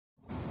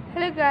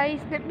Hello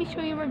guys, let me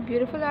show you my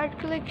beautiful art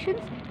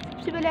collections.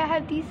 सबसे पहले I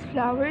have these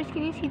flowers.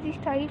 Can you see these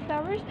tiny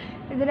flowers?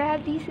 And then I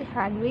have these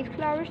handmade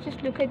flowers.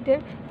 Just look at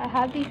them. I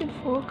have these in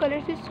 4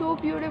 colors. It's so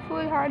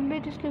beautiful,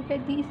 handmade. Just look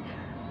at these.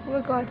 Oh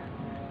my god.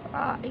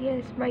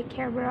 Yes, my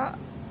camera.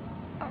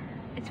 Oh,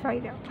 it's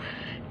fine now.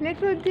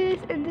 Look at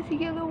this and this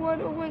yellow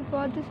one. Oh my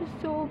god, this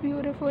is so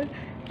beautiful.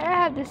 And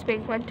I have this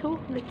pink one too.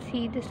 Let's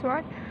see this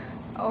one.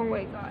 Oh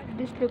my god,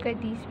 just look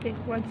at these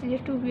pink ones.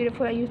 They're too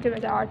beautiful. I use them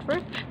as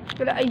artwork,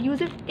 but I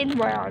use it in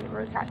my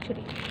artwork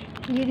actually.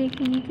 ये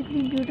देखिए, ये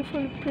कितनी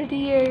beautiful pretty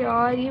है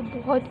यार, ये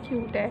बहुत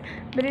cute है.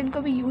 मैंने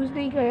इनको भी यूज़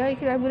नहीं किया,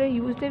 लेकिन I am gonna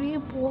use them. ये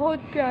बहुत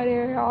प्यारे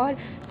हैं यार,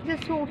 this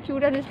is so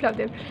cute. I just love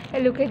them.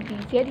 And look at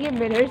these यार, ये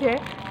मिरर्स है.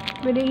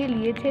 मैंने ये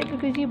लिए थे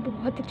बिकॉज ये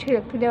बहुत अच्छे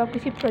लगते हैं जब आप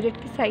किसी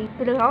प्रोजेक्ट की साइड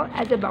पे लगाओ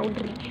एज अ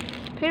बाउंड्री.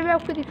 फिर मैं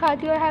आपको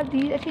दिखाती हूँ. I have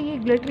these. अच्छा, ये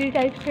ग्लिटरी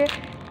टाइप से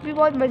भी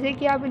बहुत मज़े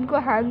की. आप इनको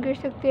हैंग कर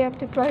सकते हैं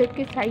अपने प्रोजेक्ट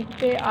के साइड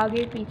पे,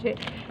 आगे पीछे.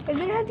 And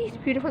then have these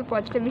beautiful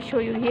pots. Let me show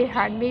you. ये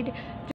हैंडमेड